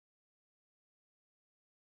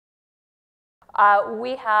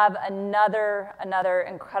We have another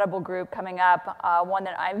incredible group coming up, one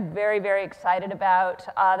that I'm very, very excited about.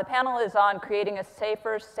 The panel is on creating a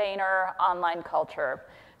safer, saner online culture.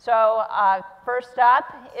 So first up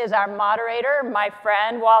is our moderator, my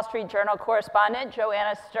friend, Wall Street Journal correspondent,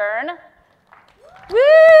 Joanna Stern.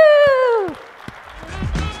 Woo!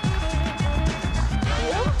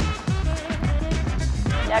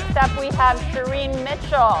 Next up, we have Shireen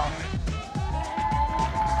Mitchell,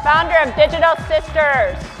 founder of Digital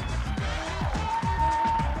Sisters.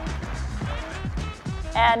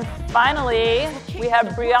 And finally, we have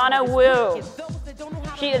Brianna Wu.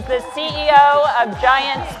 She is the CEO of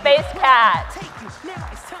Giant Space Cat.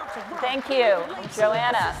 Thank you,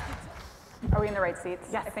 Joanna. Are we in the right seats?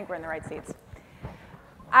 Yeah, I think we're in the right seats.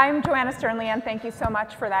 I'm Joanna Sternlian. Thank you so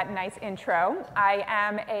much for that nice intro. I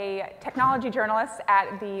am a technology journalist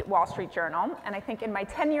at the Wall Street Journal, and I think in my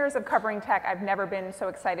 10 years of covering tech, I've never been so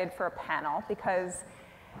excited for a panel because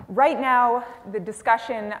right now, the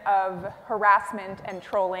discussion of harassment and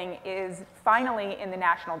trolling is finally in the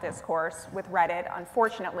national discourse with Reddit.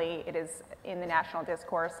 Unfortunately, it is in the national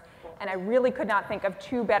discourse, and I really could not think of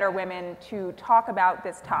two better women to talk about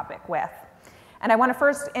this topic with. And I want to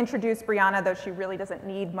first introduce Brianna, though she really doesn't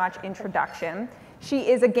need much introduction. She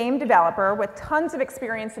is a game developer with tons of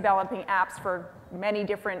experience developing apps for many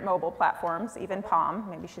different mobile platforms, even Palm.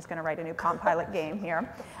 Maybe she's going to write a new Palm Pilot game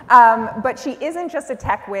here. But she isn't just a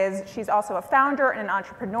tech whiz. She's also a founder and an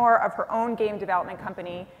entrepreneur of her own game development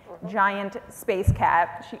company, Giant Space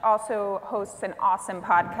Cat. She also hosts an awesome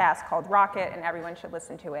podcast called Rocket, and everyone should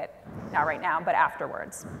listen to it. Not right now, but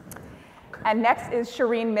afterwards. And next is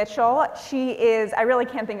Shireen Mitchell. She is, I really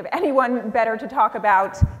can't think of anyone better to talk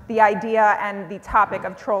about the idea and the topic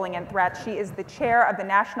of trolling and threats. She is the chair of the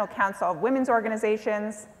National Council of Women's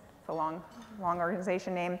Organizations, it's a long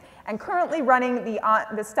organization name, and currently running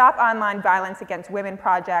the Stop Online Violence Against Women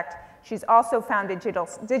project. She's also founded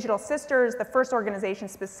Digital Sisters, the first organization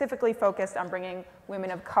specifically focused on bringing women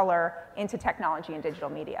of color into technology and digital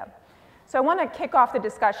media. So I want to kick off the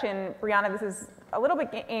discussion, Brianna, this is a little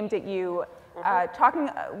bit aimed at you.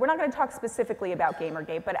 We're not going to talk specifically about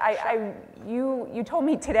Gamergate, but you told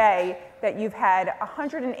me today that you've had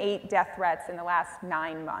 108 death threats in the last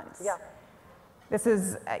 9 months. Yeah. This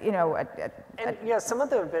is, some of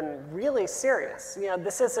them have been really serious.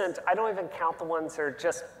 This isn't, I don't even count the ones that are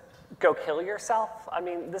just go kill yourself. I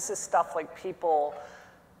mean, this is stuff like people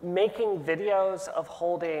making videos of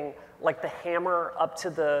holding like the hammer up to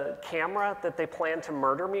the camera that they plan to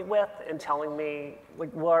murder me with and telling me, like,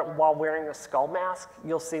 while wearing a skull mask,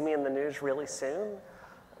 you'll see me in the news really soon.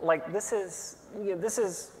 Like, this is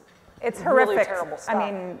it's really horrific. Terrible stuff.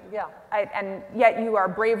 I mean, yeah. And yet you are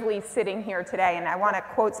bravely sitting here today, and I want to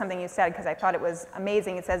quote something you said because I thought it was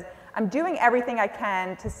amazing. It says, "I'm doing everything I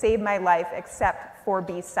can to save my life except for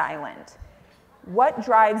be silent." What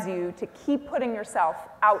drives you to keep putting yourself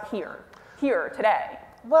out here today?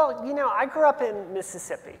 Well, I grew up in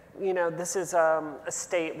Mississippi. This is a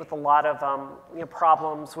state with a lot of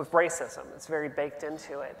problems with racism. It's very baked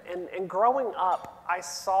into it. And growing up, I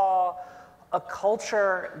saw a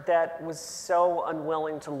culture that was so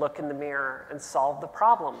unwilling to look in the mirror and solve the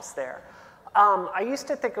problems there. I used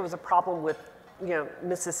to think it was a problem with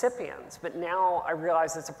Mississippians, but now I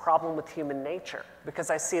realize it's a problem with human nature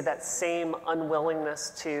because I see that same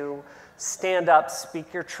unwillingness to stand up,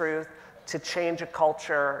 speak your truth, to change a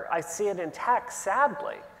culture. I see it in tech,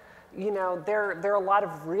 sadly. There are a lot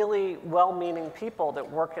of really well-meaning people that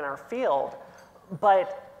work in our field,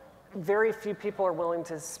 but very few people are willing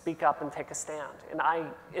to speak up and take a stand. And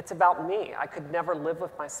it's about me. I could never live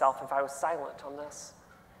with myself if I was silent on this.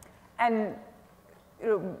 And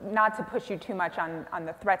not to push you too much on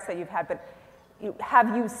the threats that you've had, but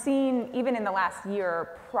have you seen, even in the last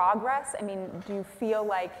year, progress? I mean, do you feel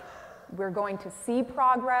like we're going to see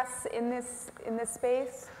progress in this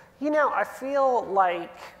space? I feel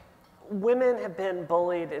like women have been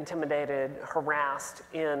bullied, intimidated, harassed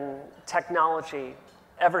in technology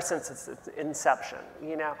ever since its inception.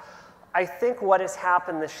 I think what has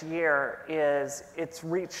happened this year is it's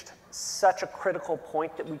reached such a critical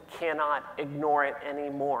point that we cannot ignore it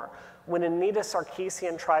anymore. When Anita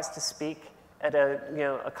Sarkeesian tries to speak at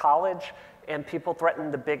a college and people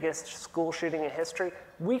threaten the biggest school shooting in history,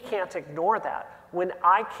 we can't ignore that. When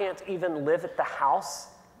I can't even live at the house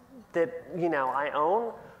that I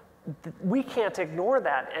own, we can't ignore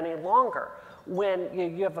that any longer. When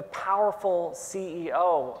you have a powerful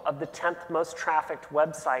CEO of the 10th most trafficked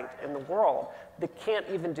website in the world that can't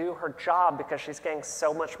even do her job because she's getting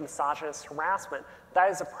so much misogynist harassment,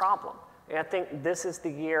 that is a problem. And I think this is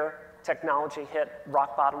the year technology hit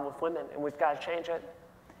rock bottom with women, and we've got to change it.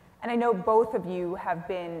 And I know both of you have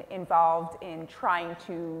been involved in trying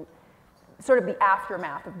to sort of the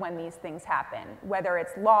aftermath of when these things happen, whether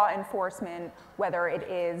it's law enforcement, whether it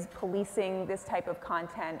is policing this type of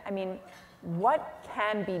content. I mean, what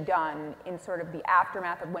can be done in sort of the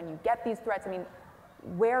aftermath of when you get these threats? I mean,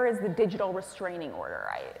 where is the digital restraining order?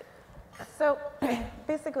 So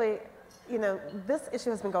basically, you know, this issue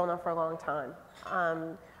has been going on for a long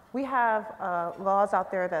time. We have laws out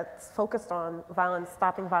there that's focused on violence,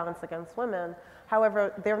 stopping violence against women.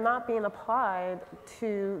 However, they're not being applied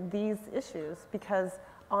to these issues because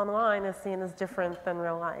online is seen as different than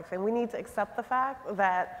real life. And we need to accept the fact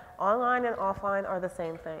that online and offline are the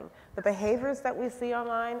same thing. The behaviors that we see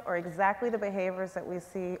online are exactly the behaviors that we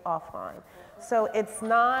see offline. So it's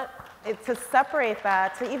not, to separate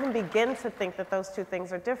that, to even begin to think that those two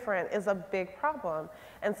things are different is a big problem.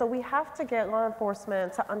 And so we have to get law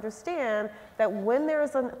enforcement to understand that when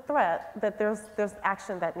there's a threat, that there's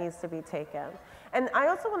action that needs to be taken. And I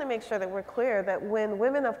also want to make sure that we're clear that when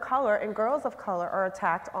women of color and girls of color are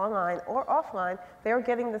attacked online or offline, they're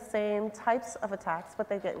getting the same types of attacks, but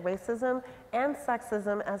they get racism and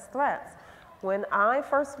sexism as threats. When I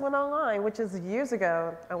first went online, which is years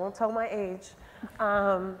ago, I won't tell my age,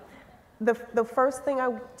 the first thing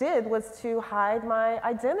I did was to hide my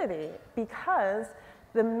identity because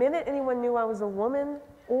the minute anyone knew I was a woman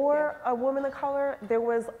or a woman of color, there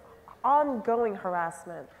was ongoing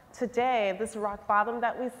harassment. Today, this rock bottom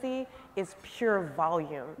that we see is pure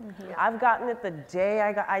volume. Mm-hmm. I've gotten it the day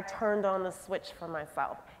I turned on the switch for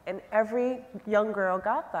myself, and every young girl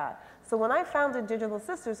got that. So when I founded Digital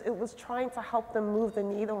Sisters, it was trying to help them move the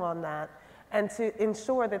needle on that and to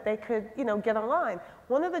ensure that they could, you know, get online.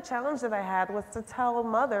 One of the challenges that I had was to tell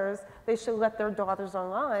mothers they should let their daughters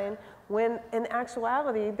online when in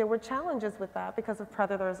actuality there were challenges with that because of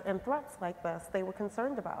predators and threats like this they were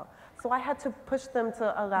concerned about. So I had to push them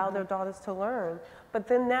to allow their daughters to learn. But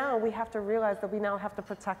then now we have to realize that we now have to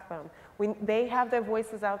protect them. They have their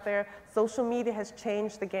voices out there. Social media has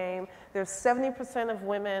changed the game. There's 70% of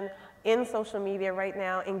women in social media right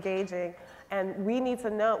now engaging. And we need to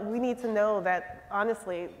know that,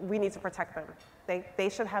 honestly, we need to protect them. They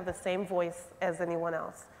should have the same voice as anyone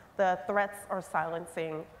else. The threats are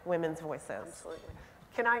silencing women's voices. Absolutely.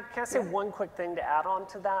 Can I say one quick thing to add on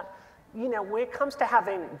to that? You know, when it comes to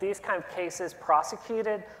having these kind of cases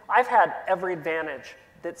prosecuted, I've had every advantage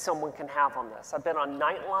that someone can have on this. I've been on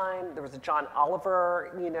Nightline. There was a John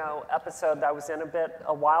Oliver, you know, episode that I was in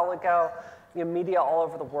a while ago. You know, media all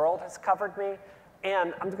over the world has covered me.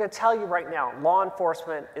 And I'm going to tell you right now, law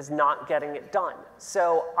enforcement is not getting it done.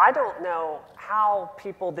 So I don't know how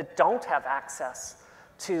people that don't have access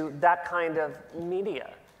to that kind of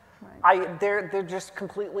media, they're just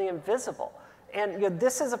completely invisible. And you know,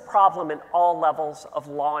 this is a problem in all levels of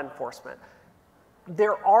law enforcement.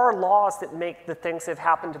 There are laws that make the things that have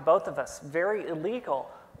happened to both of us very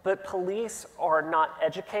illegal, but police are not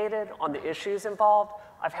educated on the issues involved.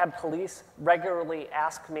 I've had police regularly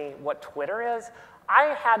ask me what Twitter is.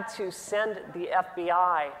 I had to send the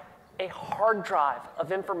FBI a hard drive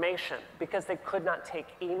of information because they could not take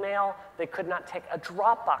email, they could not take a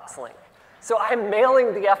Dropbox link. So I'm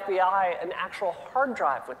mailing the FBI an actual hard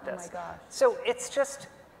drive with this. Oh my gosh. So it's just,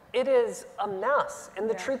 it is a mess. And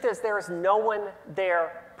the truth is there is no one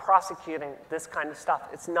there prosecuting this kind of stuff.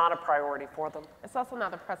 It's not a priority for them. It's also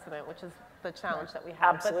not a precedent, which is the challenge that we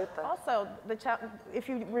have. Absolutely. But also, if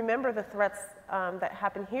you remember the threats that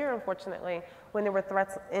happened here, unfortunately, when there were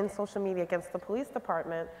threats in social media against the police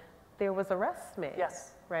department, there was arrests made.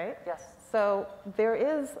 Yes. Right? Yes. So there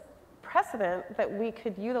is precedent that we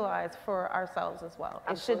could utilize for ourselves as well.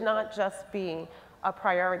 Absolutely. It should not just be a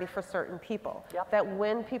priority for certain people. Yep. That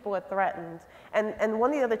when people are threatened, and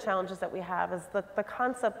one of the other challenges that we have is the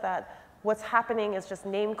concept that what's happening is just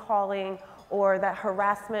name calling, or that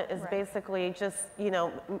harassment is basically just, you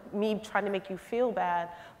know, me trying to make you feel bad.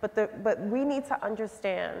 But we need to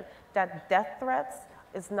understand that death threats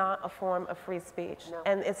is not a form of free speech,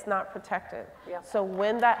 and it's not protected. Yep. So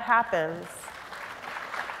when that happens,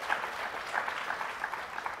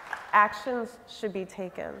 actions should be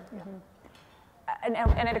taken. Mm-hmm.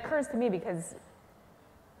 And it occurs to me because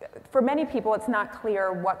for many people, it's not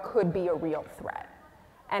clear what could be a real threat.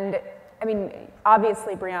 And I mean,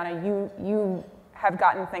 obviously, Brianna, you have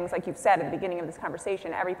gotten things, like you've said at the beginning of this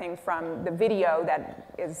conversation, everything from the video that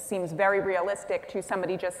seems very realistic to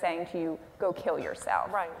somebody just saying to you, go kill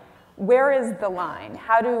yourself. Right. Where is the line?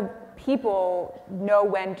 How do people know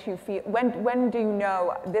when to feel, when do you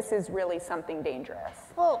know this is really something dangerous?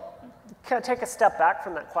 Well, can I take a step back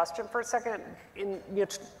from that question for a second?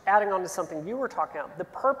 Adding on to something you were talking about, the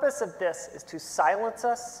purpose of this is to silence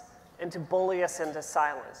us and to bully us into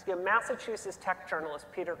silence. You know, Massachusetts tech journalist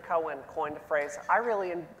Peter Cohen coined a phrase I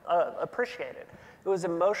really appreciated. It was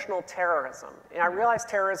emotional terrorism. And I realize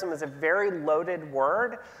terrorism is a very loaded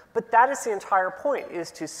word, but that is the entire point,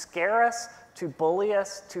 is to scare us, to bully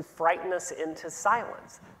us, to frighten us into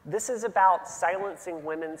silence. This is about silencing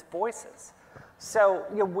women's voices. So,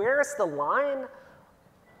 you know, where's the line?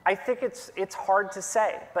 I think it's hard to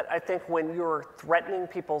say, but I think when you're threatening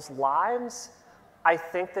people's lives, I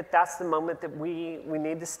think that that's the moment that we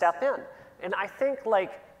need to step in. And I think,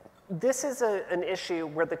 like, this is an issue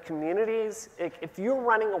where the communities, if you're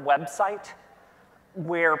running a website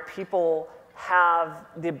where people have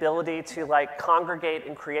the ability to, like, congregate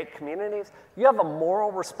and create communities, you have a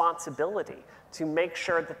moral responsibility to make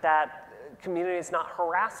sure that that community is not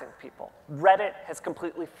harassing people. Reddit has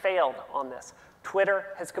completely failed on this. Twitter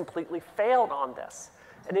has completely failed on this.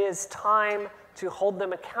 And it is time to hold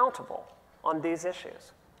them accountable on these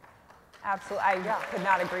issues. Absolutely, I could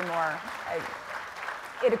not agree more.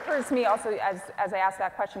 It occurs to me also as I ask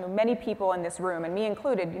that question, many people in this room, and me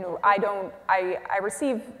included, you know, I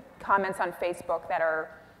receive comments on Facebook that are,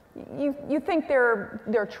 you think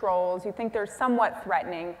they're trolls, you think they're somewhat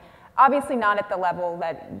threatening. Obviously not at the level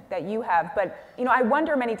that you have, but you know, I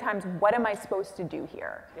wonder many times, what am I supposed to do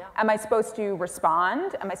here? Yeah. Am I supposed to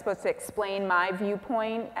respond? Am I supposed to explain my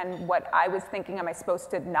viewpoint and what I was thinking? Am I supposed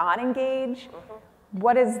to not engage? Mm-hmm.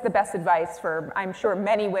 What is the best advice for, I'm sure,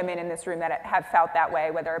 many women in this room that have felt that way,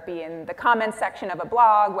 whether it be in the comments section of a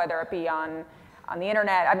blog, whether it be on the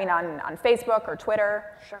internet, I mean on Facebook or Twitter?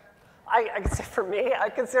 Sure. I can say for me, I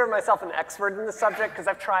consider myself an expert in the subject because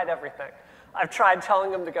I've tried everything. I've tried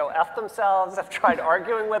telling them to go F themselves, I've tried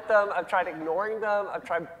arguing with them, I've tried ignoring them, I've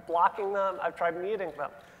tried blocking them, I've tried muting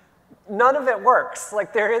them. None of it works.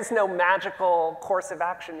 Like, there is no magical course of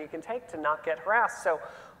action you can take to not get harassed. So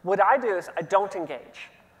what I do is I don't engage.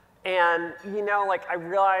 And, you know, like, I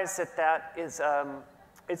realize that is,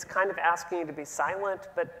 it's kind of asking you to be silent,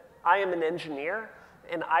 but I am an engineer,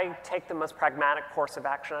 and I take the most pragmatic course of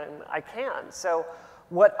action I can. So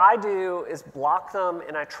what I do is block them,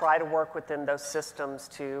 and I try to work within those systems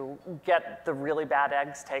to get the really bad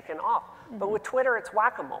eggs taken off. Mm-hmm. But with Twitter, it's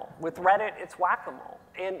whack-a-mole. With Reddit, it's whack-a-mole.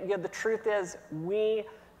 And you know, the truth is, we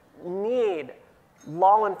need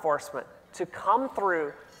law enforcement to come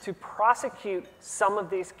through to prosecute some of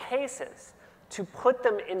these cases, to put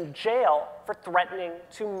them in jail for threatening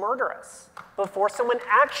to murder us before someone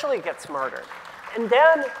actually gets murdered. And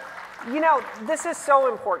then, you know, this is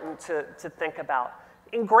so important to think about.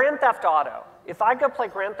 In Grand Theft Auto, if I go play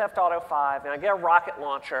Grand Theft Auto 5 and I get a rocket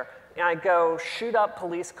launcher and I go shoot up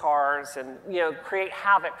police cars and, you know, create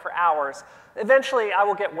havoc for hours, eventually I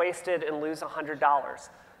will get wasted and lose $100.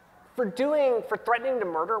 For threatening to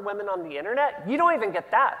murder women on the internet, you don't even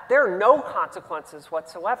get that. There are no consequences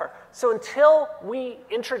whatsoever. So until we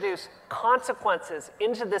introduce consequences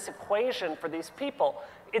into this equation for these people,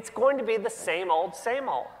 it's going to be the same old, same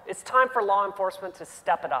old. It's time for law enforcement to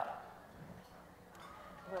step it up.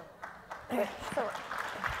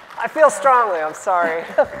 I feel strongly, I'm sorry.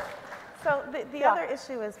 So the other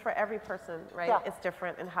issue is for every person, right? Yeah. It's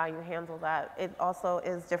different in how you handle that. It also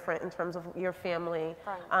is different in terms of your family.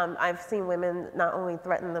 Right. I've seen women not only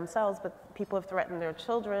threaten themselves, but people have threatened their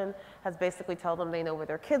children, has basically told them they know where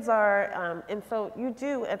their kids are. And so you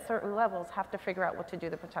do, at certain levels, have to figure out what to do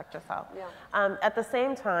to protect yourself. Yeah. At the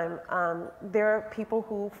same time, there are people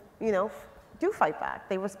who, you know, do fight back.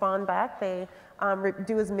 They respond back. They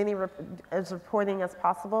do as many reporting as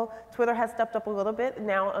possible. Twitter has stepped up a little bit,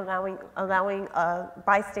 now allowing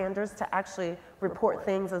bystanders to actually report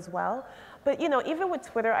things as well. But you know, even with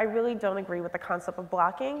Twitter, I really don't agree with the concept of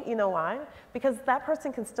blocking. You know why? Because that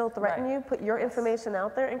person can still threaten you, put your information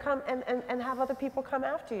out there, and come and have other people come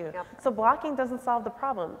after you. Yep. So blocking doesn't solve the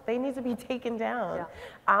problem. They need to be taken down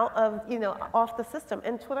out of, you know, off the system.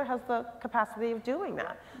 And Twitter has the capacity of doing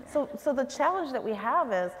that. So the challenge that we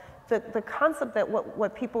have is the concept that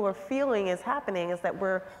what people are feeling is happening is that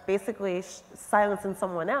we're basically silencing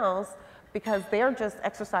someone else because they're just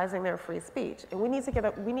exercising their free speech. And we need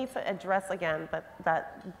to address again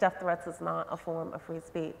that death threats is not a form of free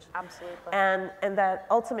speech. Absolutely. And that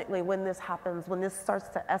ultimately when this happens, when this starts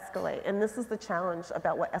to escalate, and this is the challenge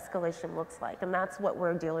about what escalation looks like, and that's what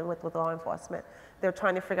we're dealing with law enforcement. They're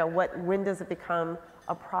trying to figure out when does it become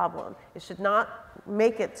a problem. It should not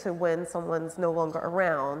make it to when someone's no longer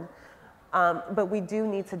around. But we do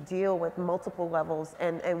need to deal with multiple levels,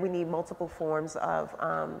 and we need multiple forms of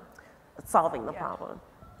solving the problem.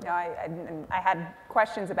 Yeah, I had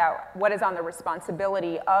questions about what is on the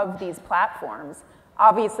responsibility of these platforms.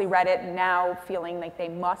 obviously Reddit now feeling like they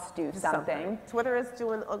must do something. Twitter is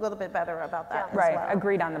doing a little bit better about that as Right, well.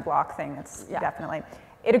 agreed on the block thing, that's definitely.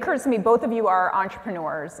 It occurs to me both of you are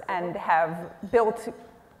entrepreneurs and have built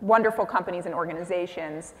wonderful companies and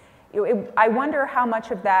organizations. I wonder how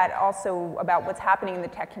much of that also about what's happening in the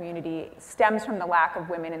tech community stems from the lack of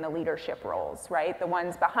women in the leadership roles, right? The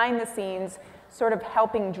ones behind the scenes sort of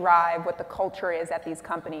helping drive what the culture is at these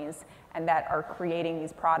companies and that are creating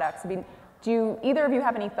these products. I mean, do either of you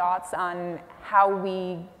have any thoughts on how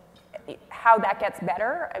that gets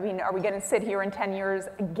better? I mean, are we going to sit here in 10 years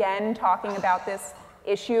again talking about this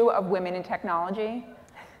issue of women in technology?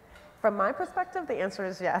 From my perspective, the answer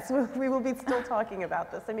is yes. We will be still talking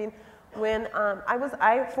about this. I mean, when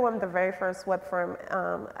I formed the very first web firm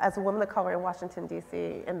as a woman of color in Washington,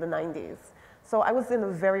 D.C. in the 90s. So I was in the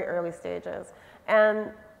very early stages. And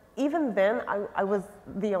even then, I was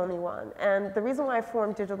the only one. And the reason why I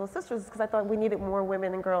formed Digital Sisters is because I thought we needed more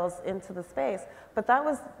women and girls into the space. But that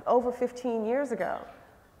was over 15 years ago.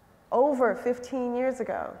 Over 15 years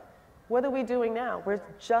ago. What are we doing now? We're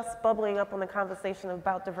just bubbling up on the conversation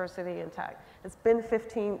about diversity in tech. It's been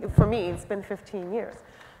 15, for me, it's been 15 years.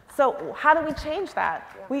 So how do we change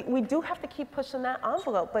that? Yeah. We do have to keep pushing that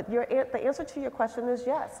envelope, but the answer to your question is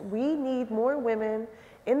yes. We need more women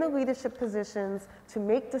in the leadership positions to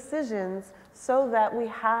make decisions so that we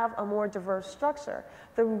have a more diverse structure.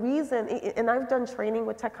 The reason, and I've done training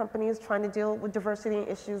with tech companies trying to deal with diversity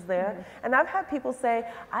issues there, and I've had people say,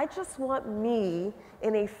 I just want me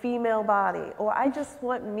in a female body, or I just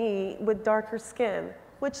want me with darker skin,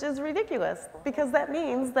 which is ridiculous, because that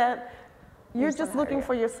means that you're just looking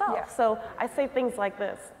for yourself. Yeah. So I say things like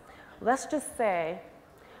this. Let's just say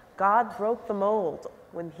God broke the mold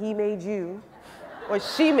when he made you, or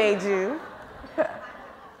she made you.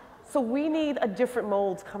 So we need a different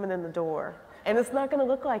mold coming in the door, and it's not gonna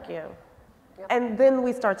look like you. Yep. And then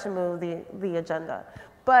we start to move the agenda.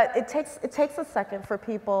 But it takes a second for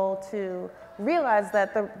people to realize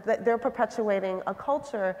that they're perpetuating a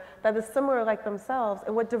culture that is similar like themselves,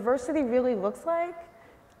 and what diversity really looks like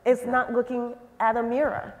is not looking at a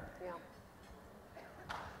mirror.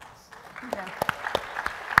 Yeah.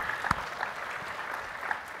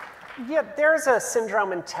 Yeah, there's a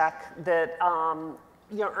syndrome in tech that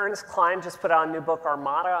Ernest Cline just put out a new book,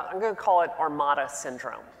 Armada. I'm going to call it Armada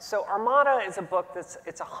Syndrome. So Armada is a book it's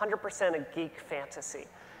 100% a geek fantasy.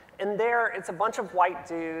 And there, it's a bunch of white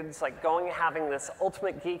dudes like going and having this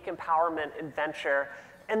ultimate geek empowerment adventure.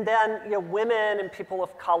 And then women and people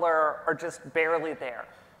of color are just barely there.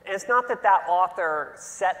 And it's not that that author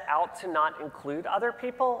set out to not include other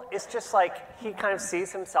people. It's just like he kind of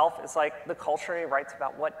sees himself as like the culture, and he writes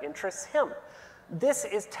about what interests him. This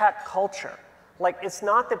is tech culture. Like, it's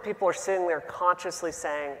not that people are sitting there consciously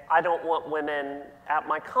saying, I don't want women at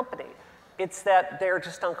my company. It's that they're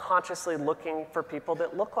just unconsciously looking for people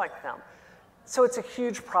that look like them. So it's a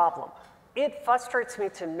huge problem. It frustrates me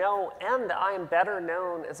to no end that I am better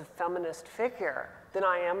known as a feminist figure than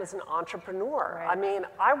I am as an entrepreneur. Right. I mean,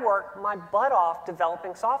 I work my butt off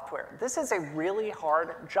developing software. This is a really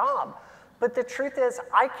hard job. But the truth is,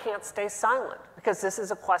 I can't stay silent because this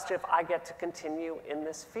is a question if I get to continue in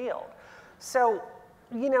this field. So,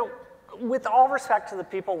 with all respect to the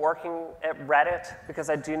people working at Reddit, because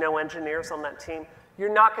I do know engineers on that team,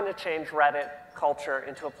 you're not going to change Reddit culture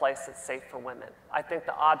into a place that's safe for women. I think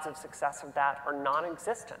the odds of success of that are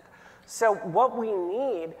non-existent. So what we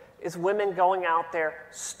need is women going out there,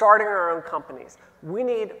 starting our own companies. We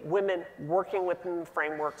need women working within the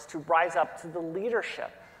frameworks to rise up to the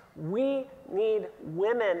leadership. We need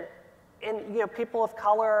women and people of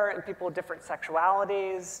color and people of different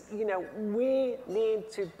sexualities. We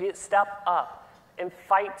need to step up and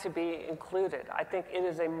fight to be included. I think it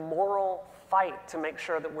is a moral fight to make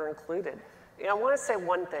sure that we're included. I want to say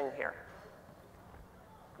one thing here.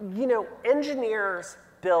 Engineers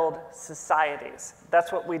build societies.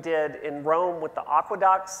 That's what we did in Rome with the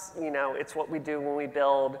aqueducts. It's what we do when we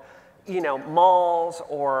build, malls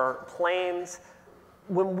or planes.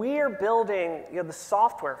 When we are building the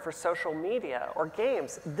software for social media or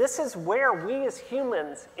games, this is where we as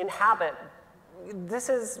humans inhabit. This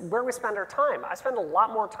is where we spend our time. I spend a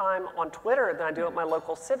lot more time on Twitter than I do at my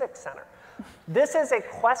local civic center. This is a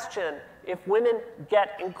question if women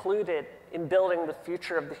get included in building the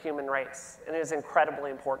future of the human race, and it is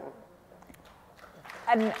incredibly important.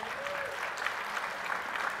 And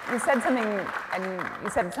you said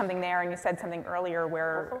something, there, and you said something earlier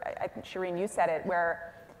where, I think, Shireen, you said it,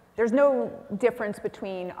 where there's no difference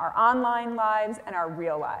between our online lives and our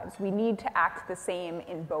real lives. We need to act the same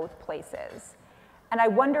in both places. And I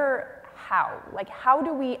wonder how. Like, how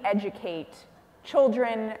do we educate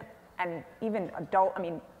children and even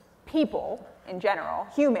people in general,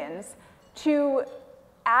 humans, to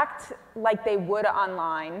act like they would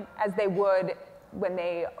online as they would when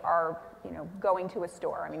they are, going to a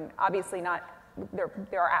store. I mean, obviously there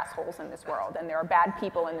are assholes in this world and there are bad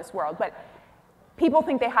people in this world, but people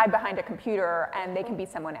think they hide behind a computer and they can be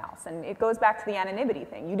someone else. And it goes back to the anonymity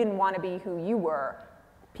thing. You didn't want to be who you were.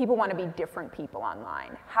 People want to be different people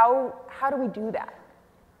online. How do we do that?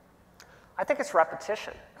 I think it's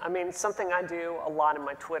repetition. I mean, something I do a lot in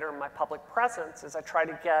my Twitter, my public presence, is I try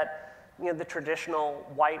to get the traditional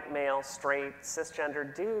white, male, straight,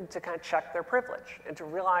 cisgender dude to kind of check their privilege and to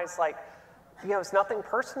realize, like, it's nothing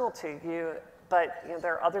personal to you, but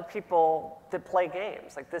there are other people that play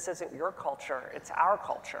games. Like, this isn't your culture, it's our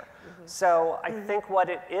culture. So I think what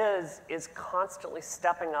it is constantly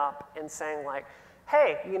stepping up and saying, like,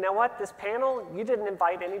 hey, you know what, this panel, you didn't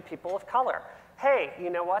invite any people of color. Hey,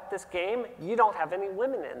 you know what, this game, you don't have any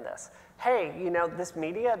women in this. Hey, this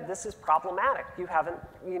media, this is problematic. You haven't,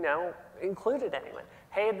 included anyone.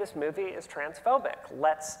 Hey, this movie is transphobic.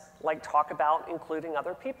 Let's talk about including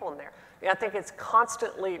other people in there. I think it's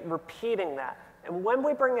constantly repeating that. And when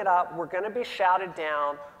we bring it up, we're gonna be shouted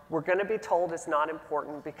down. We're gonna be told it's not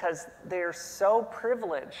important because they're so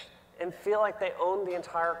privileged and feel like they own the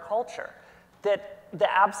entire culture that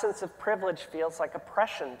the absence of privilege feels like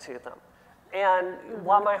oppression to them. And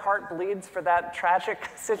while my heart bleeds for that tragic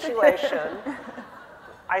situation,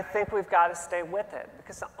 I think we've got to stay with it,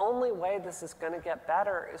 because the only way this is going to get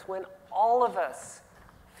better is when all of us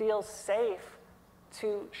feel safe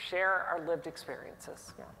to share our lived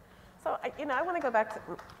experiences. Yeah. So, I want to go back to,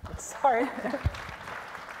 sorry.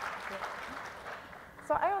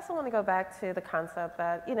 So I also want to go back to the concept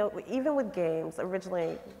that, even with games,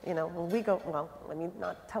 originally, when we go, well, let me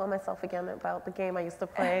not tell myself again about the game I used to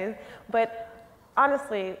play, but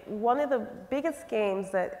honestly, one of the biggest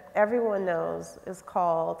games that everyone knows is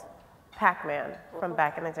called Pac-Man from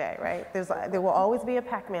back in the day, right? There will always be a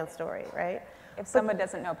Pac-Man story, right? If someone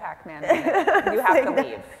doesn't know Pac-Man, you have to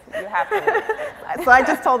leave. You have to leave. So I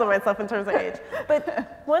just told myself in terms of age.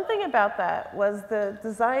 But one thing about that was the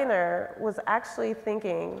designer was actually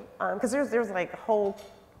thinking, because there's like whole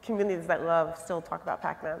communities that love still talk about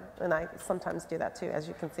Pac-Man, and I sometimes do that too, as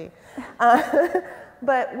you can see.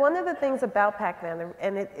 But one of the things about Pac-Man,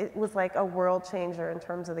 and it was like a world changer in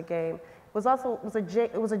terms of the game, was also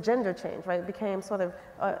it was a gender change, right? It became sort of,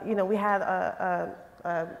 we had a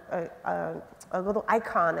little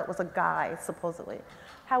icon that was a guy, supposedly.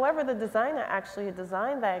 However, the designer actually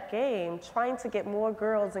designed that game trying to get more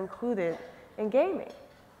girls included in gaming.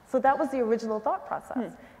 So that was the original thought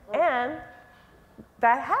process. And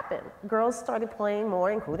that happened. Girls started playing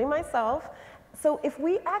more, including myself. So if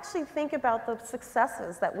we actually think about the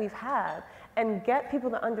successes that we've had and get people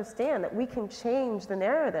to understand that we can change the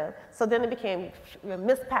narrative, so then it became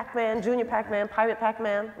Miss Pac-Man, Junior Pac-Man, Pirate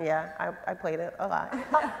Pac-Man. Yeah, I played it a lot.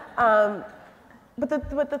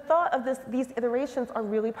 But the thought of these iterations are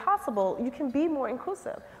really possible. You can be more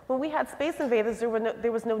inclusive. When we had Space Invaders,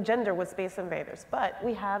 there was no gender with Space Invaders, but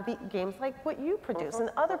we have the games like what you produce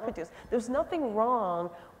and other produce. There's nothing wrong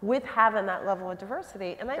with having that level of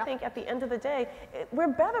diversity, and I think at the end of the day, we're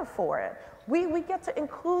better for it. We get to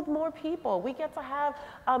include more people. We get to have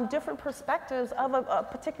different perspectives of a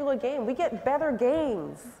particular game. We get better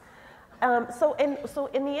games. So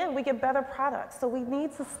in the end, we get better products. So we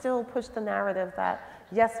need to still push the narrative that,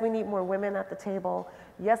 yes, we need more women at the table.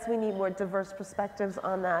 Yes, we need more diverse perspectives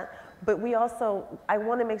on that. But we also, I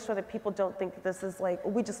want to make sure that people don't think that this is like,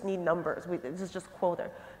 we just need numbers. This is just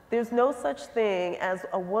quota. There's no such thing as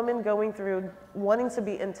a woman going through wanting to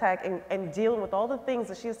be in tech and dealing with all the things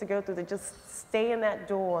that she has to go through to just stay in that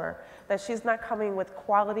door, that she's not coming with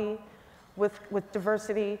quality, with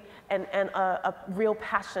diversity and a real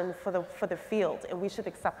passion for the field, and we should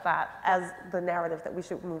accept that as the narrative that we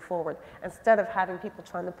should move forward, instead of having people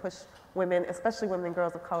trying to push women, especially women and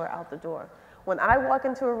girls of color, out the door. When I walk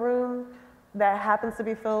into a room that happens to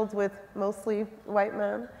be filled with mostly white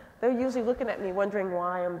men, they're usually looking at me wondering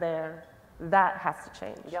why I'm there. That has to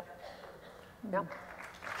change. Yep. Yep.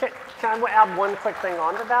 Can I add one quick thing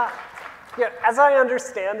onto that? Yeah, as I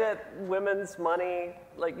understand it, women's money,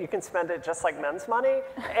 like, you can spend it just like men's money,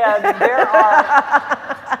 and there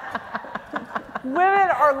are, women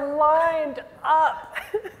are lined up,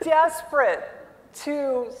 desperate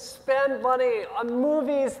to spend money on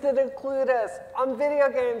movies that include us, on video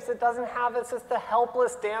games that doesn't have us as the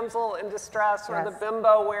helpless damsel in distress or the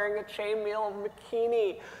bimbo wearing a chainmail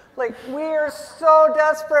bikini. Like, we are so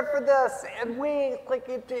desperate for this, and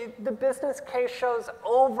the business case shows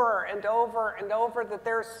over and over and over that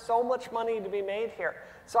there's so much money to be made here.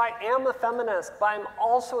 So I am a feminist, but I'm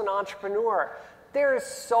also an entrepreneur. There is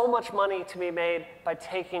so much money to be made by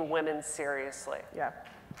taking women seriously. Yeah.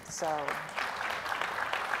 So.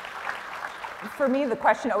 For me, the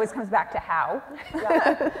question always comes back to how,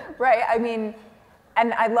 right? I mean,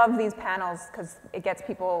 and I love these panels because it gets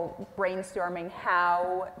people brainstorming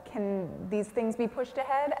how can these things be pushed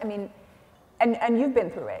ahead. I mean, and you've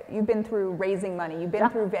been through it. You've been through raising money. You've been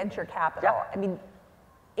through venture capital. I mean,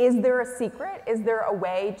 is there a secret? Is there a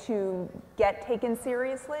way to get taken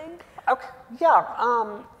seriously? Okay,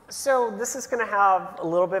 yeah. So this is going to have a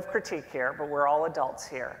little bit of critique here, but we're all adults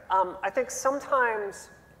here. I think sometimes,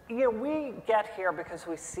 we get here because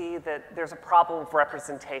we see that there's a problem of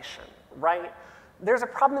representation, right? There's a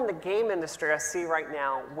problem in the game industry I see right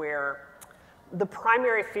now where the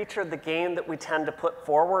primary feature of the game that we tend to put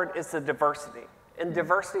forward is the diversity. And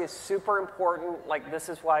diversity is super important. Like, this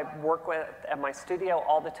is what I work with at my studio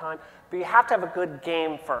all the time. But you have to have a good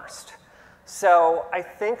game first. So I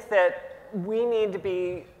think that we need to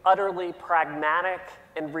be utterly pragmatic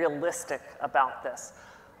and realistic about this.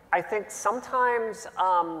 I think sometimes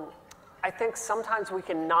we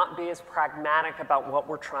cannot be as pragmatic about what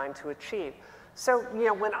we're trying to achieve. So,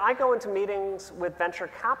 when I go into meetings with venture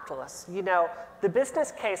capitalists, the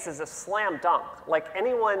business case is a slam dunk. Like,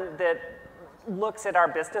 anyone that looks at our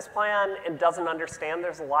business plan and doesn't understand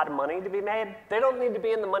there's a lot of money to be made, they don't need to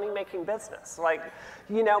be in the money-making business. Like,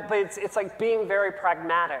 but it's like being very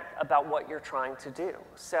pragmatic about what you're trying to do.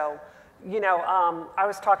 So, I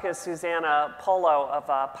was talking to Susanna Polo of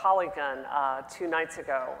Polygon 2 nights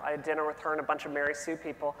ago. I had dinner with her and a bunch of Mary Sue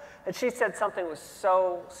people, and she said something that was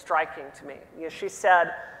so striking to me. She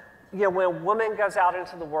said, when a woman goes out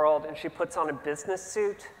into the world and she puts on a business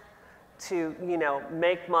suit to,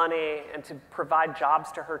 make money and to provide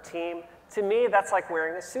jobs to her team, to me, that's like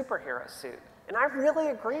wearing a superhero suit. And I really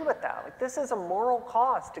agree with that. Like, this is a moral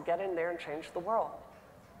cause to get in there and change the world.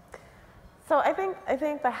 So I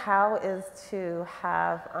think the how is to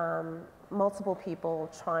have multiple people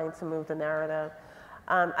trying to move the narrative.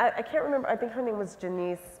 I can't remember, I think her name was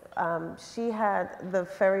Janice. She had the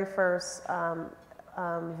very first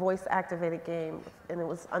voice-activated game, and it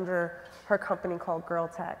was under her company called Girl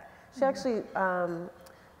Tech. She actually,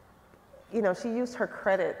 she used her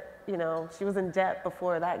credit, she was in debt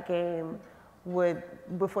before that game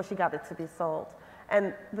before she got it to be sold.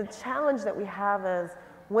 And the challenge that we have is,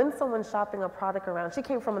 when someone's shopping a product around, she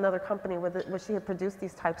came from another company where she had produced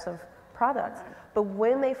these types of products, but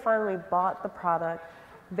when they finally bought the product,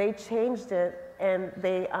 they changed it and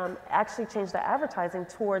they actually changed the advertising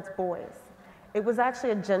towards boys. It was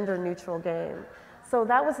actually a gender-neutral game. So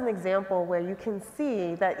that was an example where you can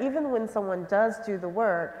see that even when someone does do the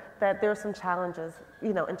work, that there are some challenges,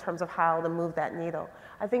 in terms of how to move that needle.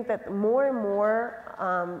 I think that more and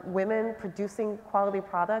more women producing quality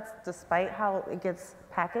products, despite how it gets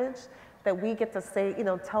packaged, that we get to say,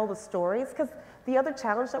 tell the stories. Because the other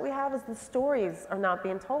challenge that we have is the stories are not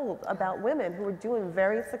being told about women who are doing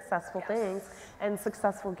very successful things and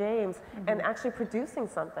successful games and actually producing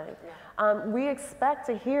something. We expect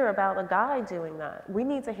to hear about a guy doing that. We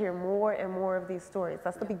need to hear more and more of these stories.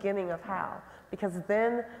 That's the beginning of how. Because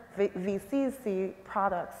then VCs see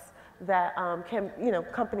products that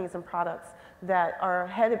companies and products that are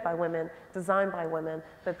headed by women, designed by women,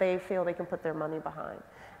 that they feel they can put their money behind.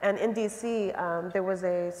 And in DC, there was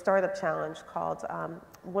a startup challenge called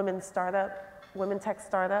Women Tech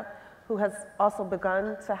Startup, who has also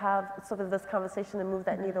begun to have sort of this conversation and move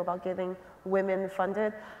that needle about getting women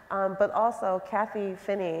funded. But also, Kathy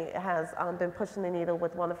Finney has been pushing the needle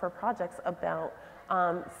with one of her projects about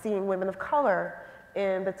seeing women of color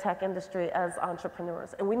in the tech industry as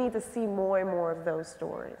entrepreneurs. And we need to see more and more of those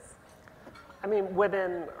stories. I mean,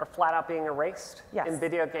 women are flat out being erased in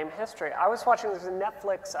video game history. I was watching, there's a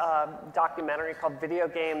Netflix documentary called Video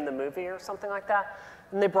Game the Movie or something like that,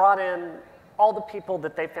 and they brought in all the people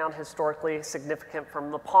that they found historically significant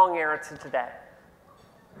from the Pong era to today.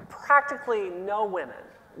 Practically no women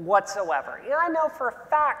whatsoever. I know for a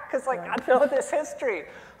fact, because I know this history.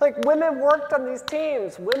 Women worked on these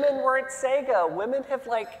teams, women were at Sega, women have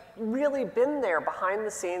really been there behind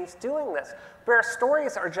the scenes doing this. But our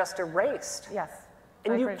stories are just erased. Yes.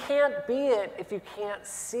 And you can't be it if you can't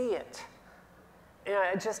see it.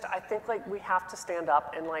 I think we have to stand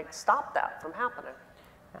up and stop that from happening.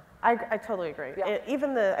 I totally agree. Yeah.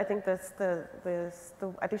 I think I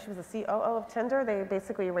think she was the COO of Tinder. They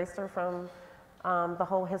basically erased her from the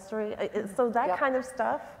whole history. So that kind of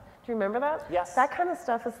stuff Do you remember that? Yes. That kind of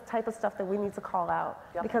stuff is the type of stuff that we need to call out.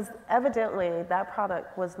 Yep. Because evidently that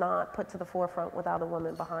product was not put to the forefront without a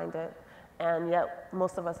woman behind it. And yet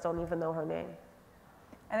most of us don't even know her name.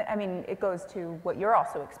 And I mean, it goes to what you're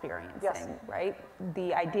also experiencing, Yes. right?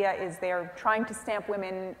 The idea is they're trying to stamp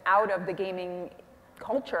women out of the gaming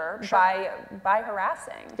culture by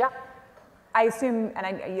harassing. Yeah. I assume,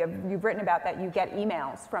 and you've written about that, you get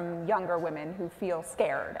emails from younger women who feel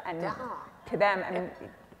scared. And to them, I mean,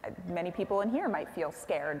 many people in here might feel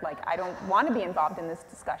scared. Like, I don't want to be involved in these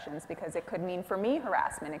discussions because it could mean for me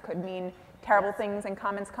harassment. It could mean terrible things and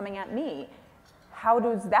comments coming at me. How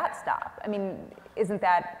does that stop? I mean, isn't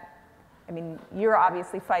that, I mean, you're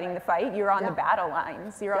obviously fighting the fight. You're on the battle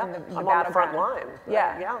lines. You're on the I'm battle on the front ground. line.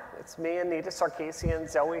 Yeah. Yeah, it's me, Anita Sarkeesian,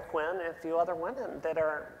 Zoe Quinn, and a few other women that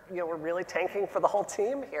are, we're really tanking for the whole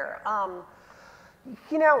team here.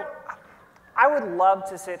 I would love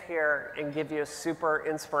to sit here and give you a super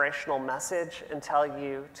inspirational message and tell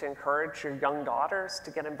you to encourage your young daughters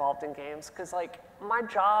to get involved in games, because like my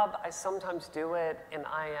job, I sometimes do it and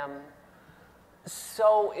I am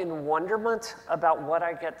so in wonderment about what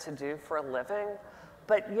I get to do for a living.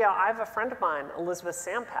 But yeah, I have a friend of mine, Elizabeth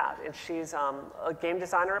Sampat, and she's a game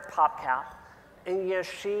designer at PopCap. And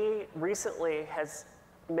she recently has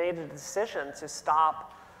made a decision to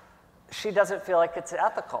stop. She doesn't feel like it's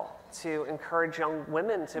ethical to encourage young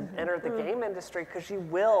women to enter the game industry, because you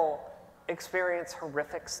will experience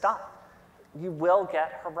horrific stuff. You will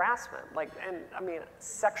get harassment,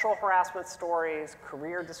 sexual harassment stories,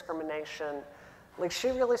 career discrimination. Like, she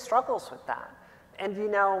really struggles with that. And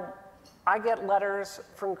I get letters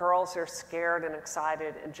from girls who are scared and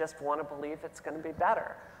excited and just want to believe it's going to be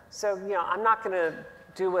better. So, I'm not going to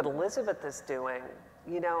do what Elizabeth is doing.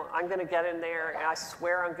 I'm going to get in there and I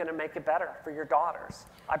swear I'm going to make it better for your daughters.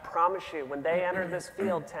 I promise you, when they enter this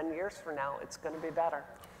field 10 years from now, it's going to be better.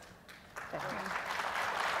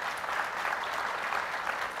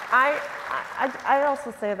 I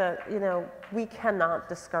also say that, we cannot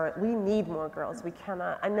discourage, we need more girls. We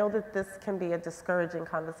cannot, I know that this can be a discouraging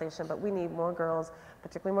conversation, but we need more girls,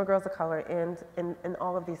 particularly more girls of color in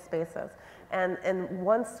all of these spaces. And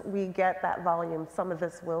once we get that volume, some of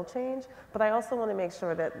this will change. But I also want to make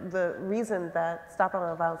sure that the reason that Stop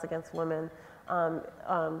Online Violence Against Women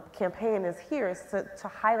campaign is here is to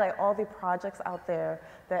highlight all the projects out there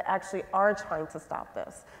that actually are trying to stop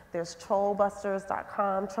this. There's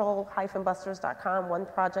trollbusters.com, troll-busters.com, one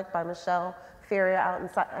project by Michelle Feria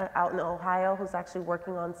out in Ohio, who's actually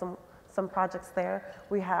working on some projects there.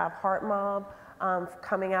 We have Heart Mob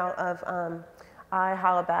coming out of I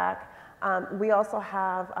Holla Back. We also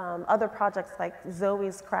have other projects like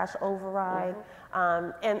Zoe's Crash Override.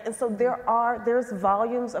 And so there's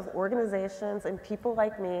volumes of organizations and people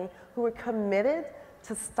like me who are committed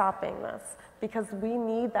to stopping this, because we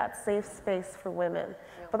need that safe space for women.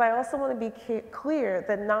 But I also want to be clear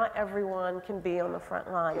that not everyone can be on the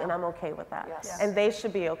front line, and I'm okay with that. Yes. And they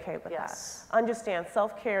should be okay with Yes. that. Understand,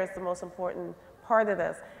 self-care is the most important part of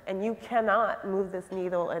this, and you cannot move this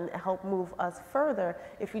needle and help move us further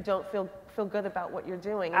if you don't feel good about what you're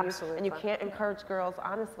doing. Absolutely. And you can't encourage girls,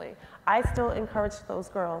 honestly. I still encourage those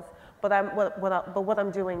girls, but what I'm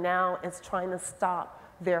doing now is trying to stop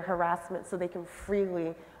their harassment so they can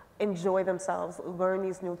freely enjoy themselves, learn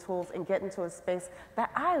these new tools, and get into a space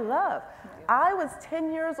that I love. I was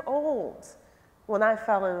 10 years old when I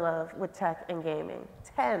fell in love with tech and gaming.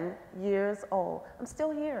 10 years old. I'm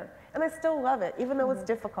still here, and I still love it, even though it's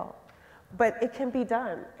difficult. But it can be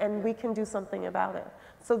done, and we can do something about it.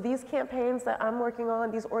 So these campaigns that I'm working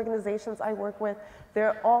on, these organizations I work with,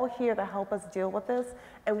 they're all here to help us deal with this,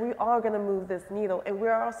 and we are going to move this needle. And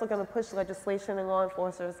we're also going to push legislation and law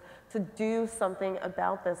enforcers to do something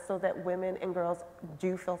about this so that women and girls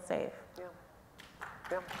do feel safe. Yeah.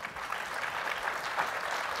 Yeah.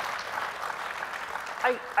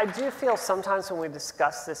 I do feel sometimes when we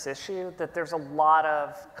discuss this issue that there's a lot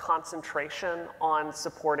of concentration on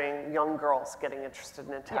supporting young girls getting interested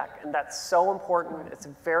in tech, and that's so important. It's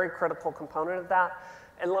a very critical component of that.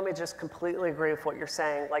 And let me just completely agree with what you're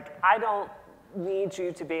saying. Like, I don't need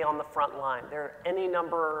you to be on the front line. There are any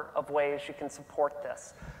number of ways you can support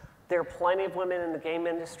this. There are plenty of women in the game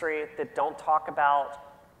industry that don't talk about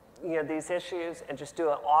these issues and just do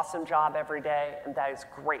an awesome job every day, and that is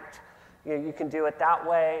great. You can do it that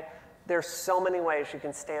way. There's so many ways you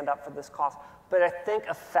can stand up for this cause. But I think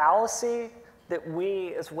a fallacy that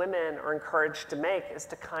we as women are encouraged to make is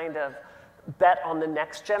to kind of bet on the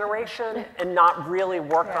next generation and not really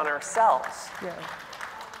work on ourselves. Yeah.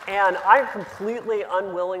 And I'm completely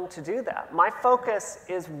unwilling to do that. My focus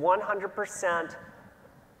is 100%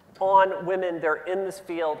 on women that are in this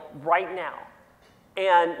field right now.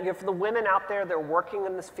 And you know, for the women out there that are working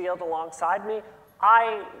in this field alongside me,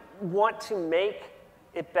 I want to make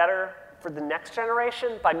it better for the next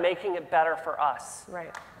generation by making it better for us.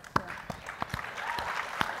 Right.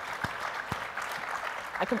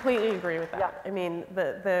 I completely agree with that. Yeah. I mean,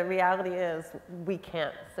 the reality is we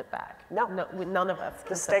can't sit back. No. None of us can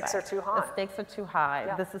The sit stakes back. are too high. The stakes are too high.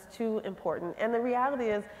 Yeah. This is too important. And the reality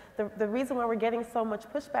is the reason why we're getting so much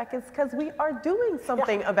pushback is because we are doing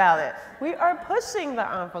something about it. We are pushing the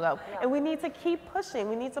envelope. And we need to keep pushing.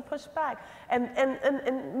 We need to push back. And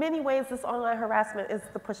in many ways, this online harassment is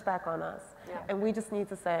the pushback on us. Yeah. And we just need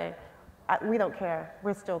to say, we don't care.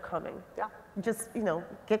 We're still coming. Yeah. Just, you know,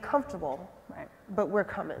 get comfortable. Right. But we're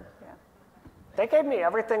coming. Yeah. They gave me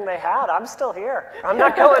everything they had. I'm still here. I'm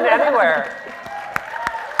not going anywhere.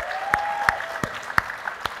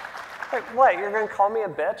 Like, what, you're going to call me a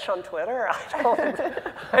bitch on Twitter?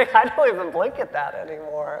 I don't even blink at that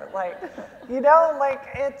anymore. Like, you know,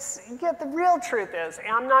 like, the real truth is, and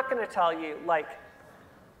I'm not going to tell you, like,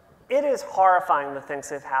 it is horrifying the things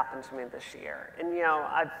that have happened to me this year. And, you know,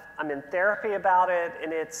 I'm in therapy about it,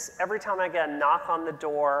 and it's every time I get a knock on the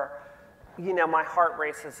door, you know, my heart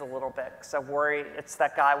races a little bit because I worry it's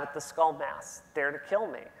that guy with the skull mask there to kill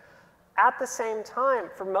me. At the same time,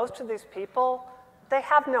 for most of these people, they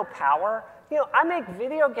have no power. You know, I make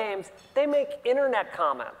video games, they make internet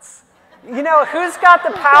comments. You know, who's got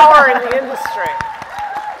the power in the industry?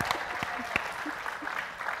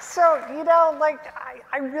 So, you know, like,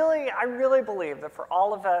 I really believe that for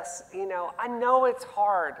all of us, you know, I know it's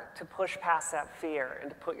hard to push past that fear and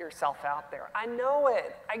to put yourself out there. I know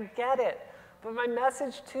it, I get it. But my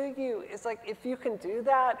message to you is like, if you can do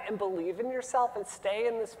that and believe in yourself and stay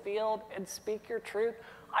in this field and speak your truth,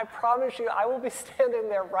 I promise you, I will be standing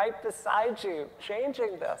there right beside you,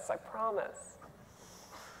 changing this, I promise.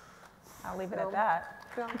 I'll leave it at that.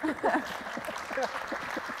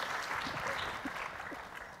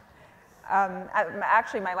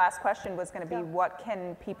 Actually, my last question was going to be, what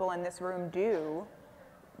can people in this room do,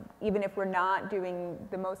 even if we're not doing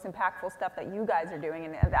the most impactful stuff that you guys are doing?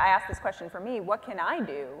 And I asked this question for me, what can I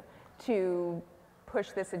do to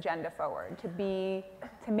push this agenda forward,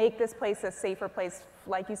 to make this place a safer place,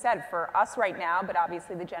 like you said, for us right now, but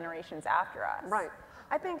obviously the generations after us? Right.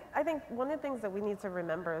 I think one of the things that we need to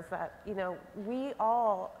remember is that, you know, we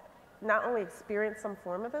all not only experience some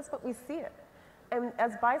form of this, but we see it. And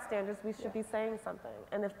as bystanders, we should be saying something.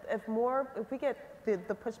 And if we get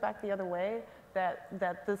the pushback the other way,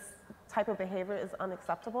 that this type of behavior is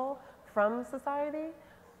unacceptable from society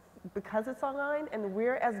because it's online, and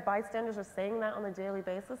we're as bystanders are saying that on a daily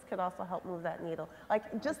basis, could also help move that needle.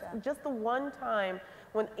 Like just the one time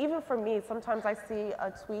when, even for me, sometimes I see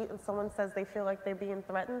a tweet and someone says they feel like they're being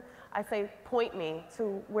threatened, I say, point me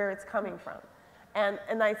to where it's coming from.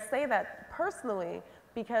 And I say that personally,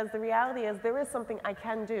 because the reality is there is something I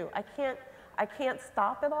can do. I can't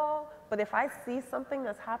stop it all, but if I see something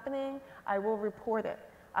that's happening, I will report it.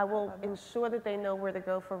 I will ensure that they know where to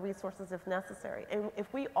go for resources if necessary. And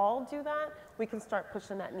if we all do that, we can start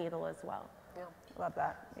pushing that needle as well. Yeah. Love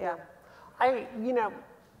that. Yeah.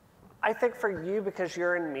 I think for you, because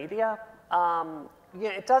you're in media,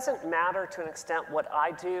 it doesn't matter to an extent what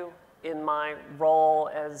I do in my role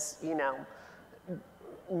as, you know,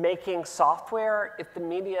 making software, if the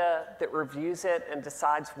media that reviews it and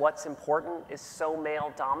decides what's important is so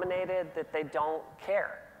male dominated that they don't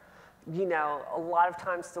care. You know, a lot of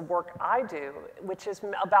times the work I do, which is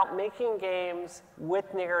about making games with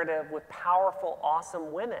narrative, with powerful,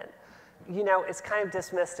 awesome women, you know, is kind of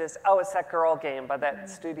dismissed as, oh, it's that girl game by that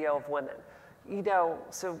studio of women. You know,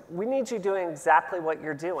 so we need you doing exactly what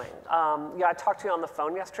you're doing. I talked to you on the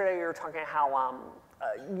phone yesterday. You were talking how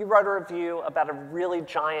you wrote a review about a really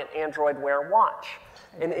giant Android Wear watch.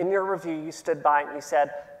 And in your review, you stood by and you said,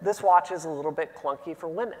 this watch is a little bit clunky for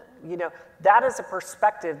women. You know, that is a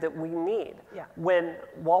perspective that we need. Yeah. When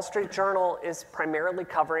Wall Street Journal is primarily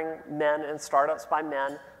covering men and startups by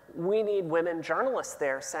men, we need women journalists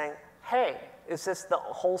there saying, hey, is this the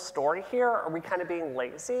whole story here? Are we kind of being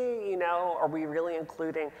lazy? You know, are we really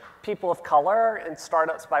including people of color and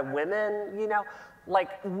startups by women? You know,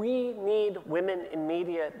 like, we need women in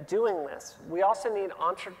media doing this. We also need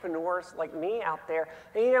entrepreneurs like me out there.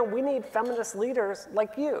 And, you know, we need feminist leaders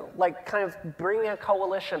like you, like kind of bringing a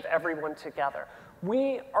coalition of everyone together.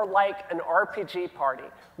 We are like an RPG party.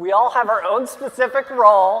 We all have our own specific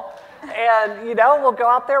role, and, you know, we'll go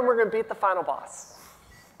out there and we're going to beat the final boss.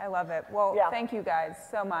 I love it. Well, thank you guys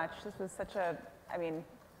so much. This was such a,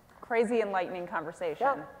 crazy enlightening conversation.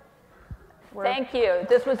 Yeah. Thank you.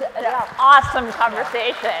 This was an awesome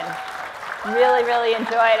conversation. Really, really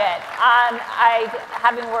enjoyed it.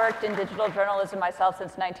 Having worked in digital journalism myself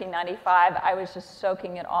since 1995, I was just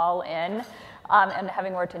soaking it all in, and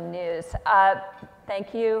having worked in news.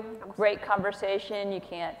 Thank you. Great conversation. You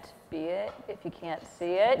can't be it if you can't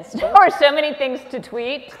see it. There were so many things to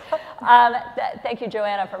tweet. Thank you,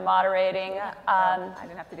 Joanna, for moderating. I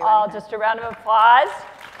didn't have to do all anything. just a round of applause.